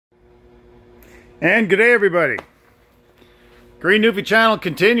And good day, everybody. Green Newfie channel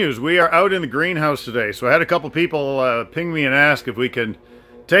continues. We are out in the greenhouse today. So I had a couple people ping me and ask if we could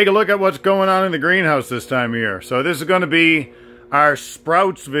take a look at what's going on in the greenhouse this time of year. So this is going to be our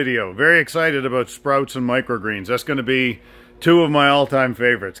sprouts video. Very excited about sprouts and microgreens. That's going to be two of my all-time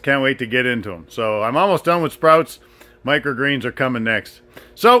favorites. Can't wait to get into them. So I'm almost done with sprouts. Microgreens are coming next.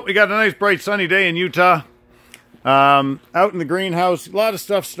 So we got a nice bright sunny day in Utah. Out in the greenhouse, a lot of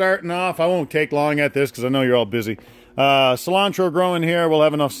stuff starting off. I won't take long at this because I know you're all busy. Cilantro growing here. We'll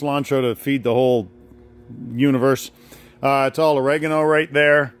have enough cilantro to feed the whole universe. It's all oregano right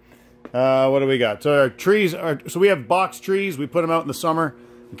there. What do we got? So our trees are, so we have box trees. We put them out in the summer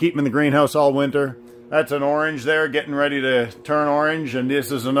and keep them in the greenhouse all winter. That's an orange there getting ready to turn orange. And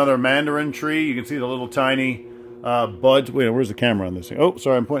this is another mandarin tree. You can see the little tiny buds. Wait, where's the camera on this thing? Oh,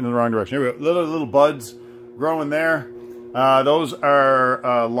 sorry, I'm pointing in the wrong direction. Here we go. Little buds growing there. Those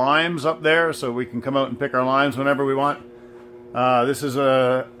are limes up there, so we can come out and pick our limes whenever we want. This is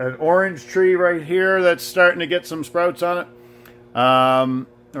an orange tree right here that's starting to get some sprouts on it,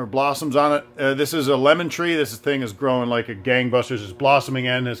 or blossoms on it. This is a lemon tree. This thing is growing like a gangbusters. It's blossoming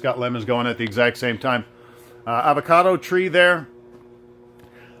and it's got lemons going at the exact same time. Avocado tree there.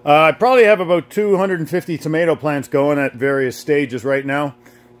 I probably have about 250 tomato plants going at various stages right now.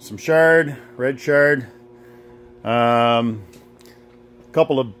 Some chard, red chard.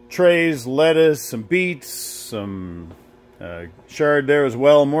 Couple of trays, lettuce, some beets, some chard there as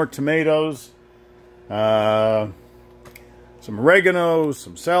well, more tomatoes, some oregano,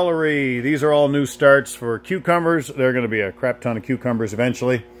 some celery. These are all new starts for cucumbers. There are going to be a crap ton of cucumbers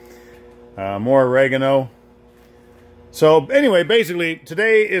eventually. More oregano. So anyway, basically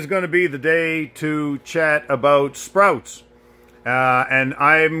today is going to be the day to chat about sprouts. And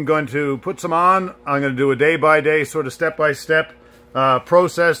I'm going to put some on. I'm going to do a day-by-day, sort of step-by-step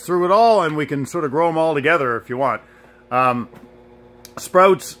process through it all, and we can sort of grow them all together if you want.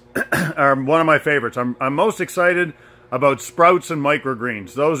 Sprouts are one of my favorites. I'm most excited about sprouts and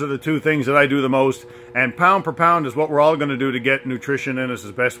microgreens. Those are the two things that I do the most, and pound per pound is what we're all going to do to get nutrition in us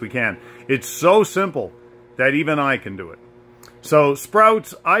as best we can. It's so simple that even I can do it. So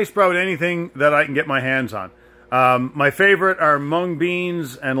sprouts, I sprout anything that I can get my hands on. My favorite are mung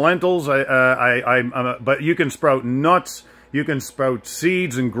beans and lentils. But you can sprout nuts. You can sprout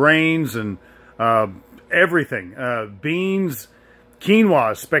seeds and grains and everything. Beans,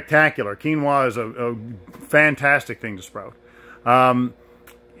 quinoa is spectacular. Quinoa is a fantastic thing to sprout. And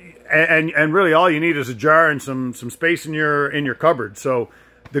really, all you need is a jar and some space in your cupboard. So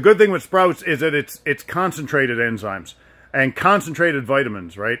the good thing with sprouts is that it's concentrated enzymes and concentrated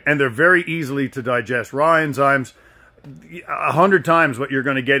vitamins, right? And they're very easily to digest. Raw enzymes, 100 times what you're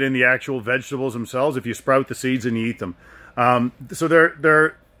going to get in the actual vegetables themselves if you sprout the seeds and you eat them. So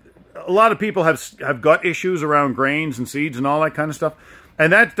a lot of people have gut issues around grains and seeds and all that kind of stuff.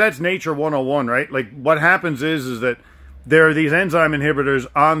 And that's Nature 101, right? Like what happens is that there are these enzyme inhibitors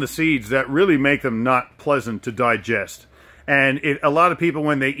on the seeds that really make them not pleasant to digest. And a lot of people,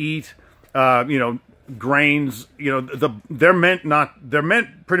 when they eat, you know, grains, you know, they're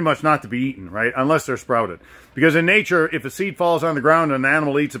meant pretty much not to be eaten, right? Unless they're sprouted. Because in nature, if a seed falls on the ground and an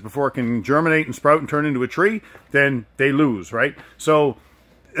animal eats it before it can germinate and sprout and turn into a tree, then they lose, right? So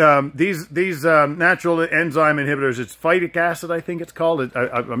these natural enzyme inhibitors, it's phytic acid, I think it's called.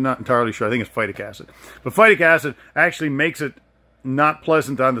 I'm not entirely sure. I think it's phytic acid. But phytic acid actually makes it not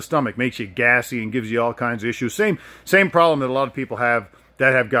pleasant on the stomach, makes you gassy and gives you all kinds of issues. Same problem that a lot of people have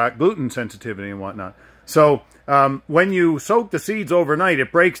that have got gluten sensitivity and whatnot. So when you soak the seeds overnight,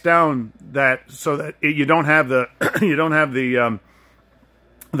 it breaks down that so that you don't have the the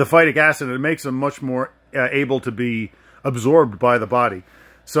phytic acid. It makes them much more able to be absorbed by the body.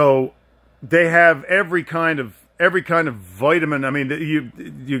 So they have every kind of vitamin. I mean,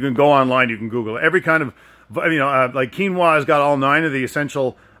 you can go online, you can Google it. Every kind of, you know, like quinoa has got all 9 of the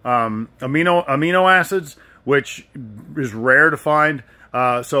essential amino acids, which is rare to find.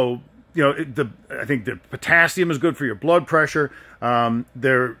 So, you know, I think the potassium is good for your blood pressure.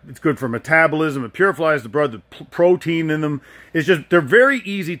 It's good for metabolism. It purifies the blood. The protein in them is just, they're very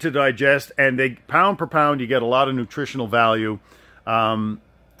easy to digest, and they pound per pound, you get a lot of nutritional value in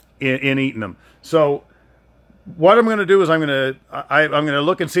eating them. So what I'm going to do is I'm going to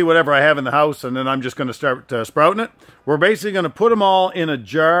look and see whatever I have in the house, and then I'm just going to start sprouting it. We're basically going to put them all in a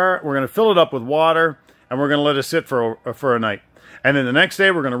jar. We're going to fill it up with water, and we're going to let it sit for a night. And then the next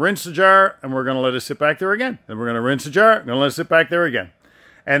day, we're going to rinse the jar, and we're going to let it sit back there again. Then we're going to rinse the jar, and let it sit back there again.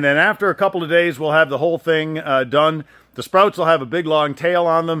 And then after a couple of days, we'll have the whole thing done. The sprouts will have a big, long tail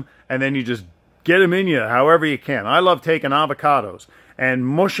on them, and then you just get them in you however you can. I love taking avocados and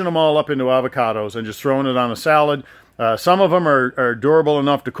mushing them all up into avocados and just throwing it on a salad. Some of them are durable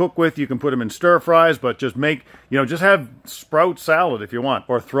enough to cook with. You can put them in stir fries, but just make, just have sprout salad if you want,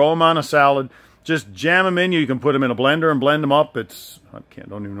 or throw them on a salad. Just jam them in. You can put them in a blender and blend them up. Don't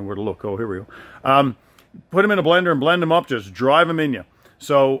even know where to look. Oh, here we go. Put them in a blender and blend them up. Just drive them in you.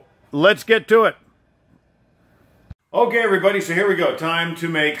 So let's get to it. Okay, everybody, so here we go. Time to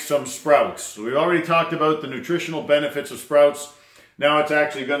make some sprouts. So we've already talked about the nutritional benefits of sprouts. Now it's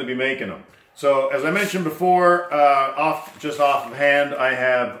actually going to be making them. So as I mentioned before, just off of hand, I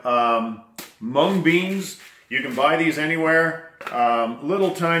have mung beans. You can buy these anywhere.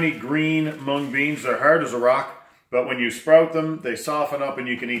 Little tiny green mung beans. They're hard as a rock, but when you sprout them, they soften up and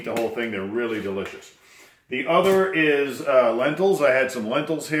you can eat the whole thing. They're really delicious. The other is lentils. I had some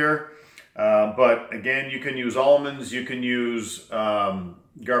lentils here. But again, you can use almonds, you can use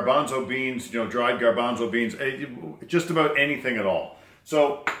garbanzo beans, dried garbanzo beans, just about anything at all.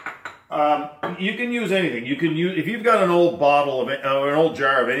 So you can use anything. You can use, if you've got an old bottle of or an old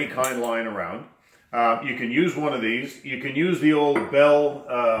jar of any kind lying around, you can use one of these. You can use the old Bell.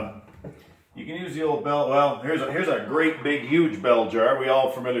 Well, here's a great big huge Bell jar. We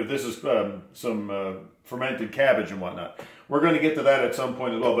all familiar. This is some fermented cabbage and whatnot. We're going to get to that at some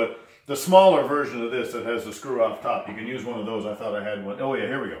point as well, but the smaller version of this that has the screw off top, you can use one of those. I thought I had one. Oh yeah,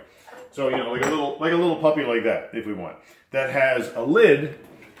 here we go. So like a little puppy like that, if we want, that has a lid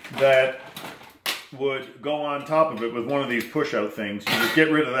that would go on top of it with one of these push-out things. You just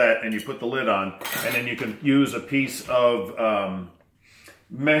get rid of that and you put the lid on, and then you can use a piece of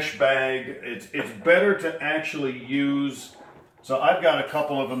mesh bag. It's better to actually use. So I've got a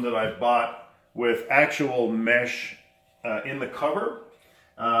couple of them that I bought with actual mesh in the cover.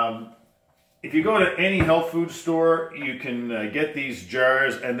 If you go to any health food store, you can get these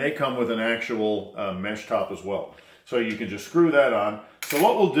jars, and they come with an actual mesh top as well. So you can just screw that on. So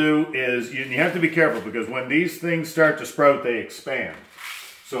what we'll do is, you have to be careful, because when these things start to sprout, they expand.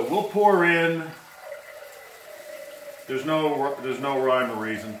 So we'll pour in, there's no rhyme or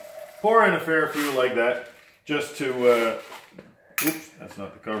reason. Pour in a fair few like that, just to, oops, that's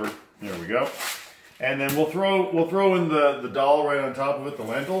not the cover. There we go. And then we'll throw in the dal right on top of it, the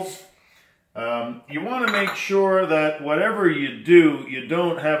lentils. You want to make sure that whatever you do, you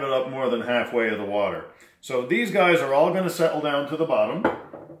don't have it up more than halfway of the water. So these guys are all going to settle down to the bottom.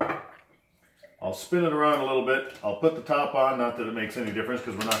 I'll spin it around a little bit. I'll put the top on, not that it makes any difference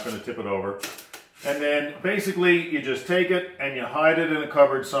because we're not going to tip it over. And then basically you just take it and you hide it in a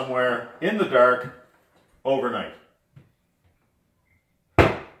cupboard somewhere in the dark overnight.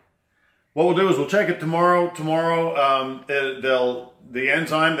 What we'll do is we'll check it tomorrow. The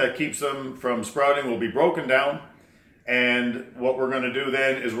enzyme that keeps them from sprouting will be broken down. And what we're going to do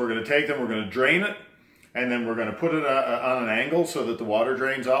then is we're going to take them, we're going to drain it, and then we're going to put it on an angle so that the water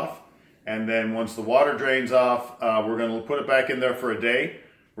drains off. And then once the water drains off, we're going to put it back in there for a day.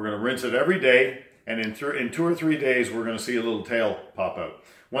 We're going to rinse it every day. And in 2 or 3 days, we're going to see a little tail pop out.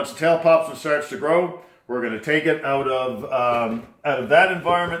 Once the tail pops and starts to grow, we're going to take it out of that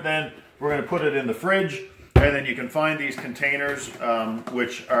environment then. We're going to put it in the fridge, and then you can find these containers,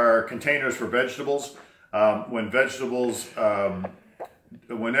 which are containers for vegetables. When vegetables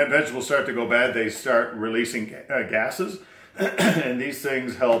start to go bad, they start releasing gases, and these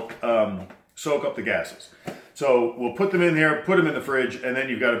things help soak up the gases. So we'll put them in here, put them in the fridge, and then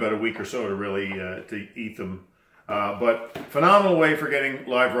you've got about a week or so to really to eat them. But phenomenal way for getting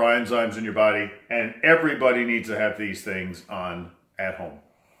live raw enzymes in your body, and everybody needs to have these things on at home.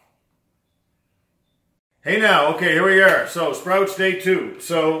 Hey now, okay, here we are. So sprouts day 2.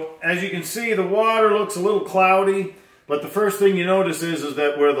 So as you can see, the water looks a little cloudy, but the first thing you notice is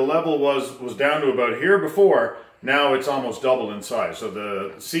that where the level was down to about here before, now it's almost double in size. So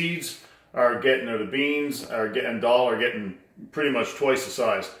the seeds are getting, or the beans and dal are getting pretty much twice the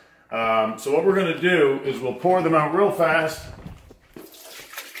size. So what we're going to do is we'll pour them out real fast.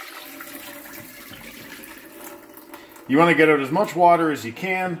 You want to get out as much water as you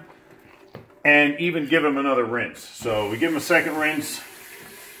can, and even give them another rinse. So we give them a second rinse,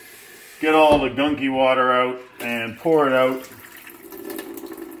 get all the gunky water out, and pour it out.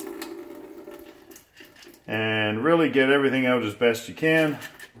 And really get everything out as best you can.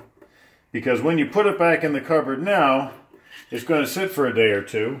 Because when you put it back in the cupboard now, it's going to sit for a day or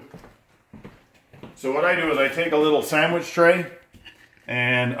two. So what I do is I take a little sandwich tray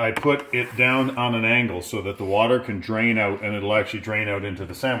and I put it down on an angle so that the water can drain out, and it'll actually drain out into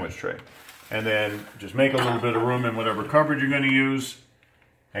the sandwich tray. And then just make a little bit of room in whatever cupboard you're going to use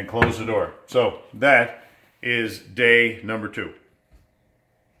and close the door. So that is day number 2.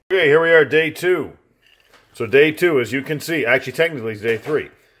 Okay, here we are, day 2. So day 2, as you can see, actually technically it's day 3.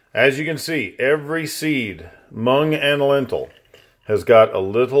 As you can see, every seed, mung and lentil, has got a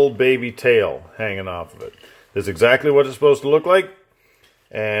little baby tail hanging off of it. This is exactly what it's supposed to look like.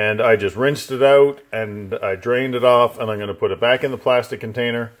 And I just rinsed it out and I drained it off, and I'm going to put it back in the plastic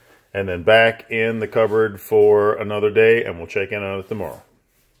container and then back in the cupboard for another day, and we'll check in on it tomorrow.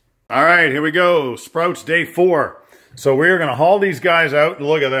 All right, here we go. Sprouts day 4. So we're going to haul these guys out, and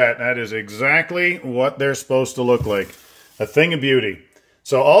look at that. That is exactly what they're supposed to look like. A thing of beauty.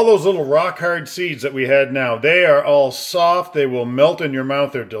 So all those little rock hard seeds that we had now, they are all soft. They will melt in your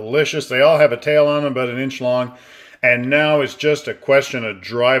mouth. They're delicious. They all have a tail on them about 1 inch long. And now it's just a question of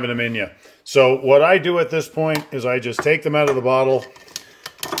driving them in you. So what I do at this point is I just take them out of the bottle.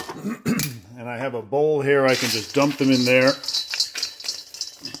 And I have a bowl here. I can just dump them in there.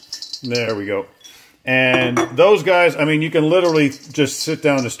 There we go. And those guys, I mean, you can literally just sit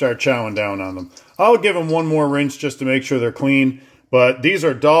down and start chowing down on them. I'll give them one more rinse just to make sure they're clean. But these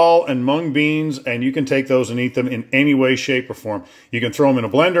are dal and mung beans, and you can take those and eat them in any way, shape, or form. You can throw them in a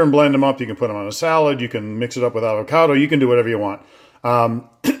blender and blend them up. You can put them on a salad. You can mix it up with avocado. You can do whatever you want.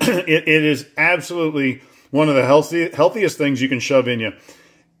 It is absolutely one of the healthiest things you can shove in you.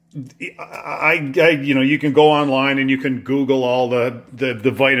 You know, you can go online and you can Google all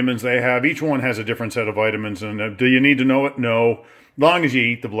the vitamins they have. Each one has a different set of vitamins. And do you need to know it? No. As long as you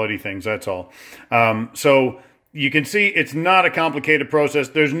eat the bloody things, that's all. So you can see it's not a complicated process.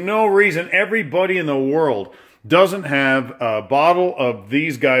 There's no reason everybody in the world doesn't have a bottle of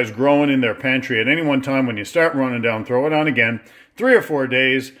these guys growing in their pantry at any one time. When you start running down, throw it on again, 3 or 4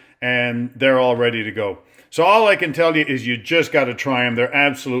 days, and they're all ready to go. So all I can tell you is you just got to try them. They're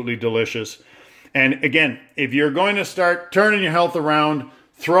absolutely delicious. And again, if you're going to start turning your health around,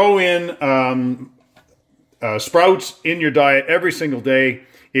 throw in sprouts in your diet every single day.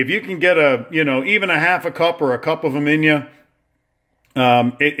 If you can get even a half a cup or a cup of them in you,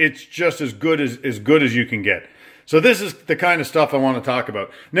 it's just as good as you can get. So this is the kind of stuff I want to talk about.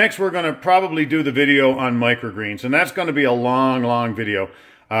 Next, we're going to probably do the video on microgreens, and that's going to be a long, long video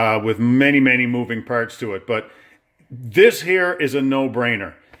with many, many moving parts to it. But this here is a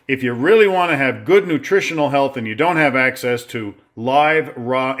no-brainer. If you really want to have good nutritional health and you don't have access to live,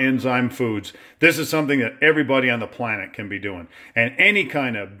 raw enzyme foods, this is something that everybody on the planet can be doing. And any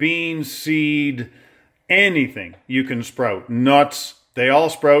kind of bean, seed, anything you can sprout. Nuts, they all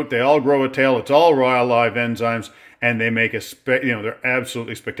sprout, they all grow a tail. It's all raw, live enzymes, and they make they're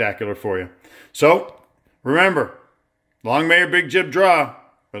absolutely spectacular for you. So, remember, long may your big jib draw,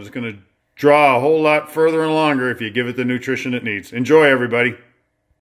 but it's going to draw a whole lot further and longer if you give it the nutrition it needs. Enjoy, everybody.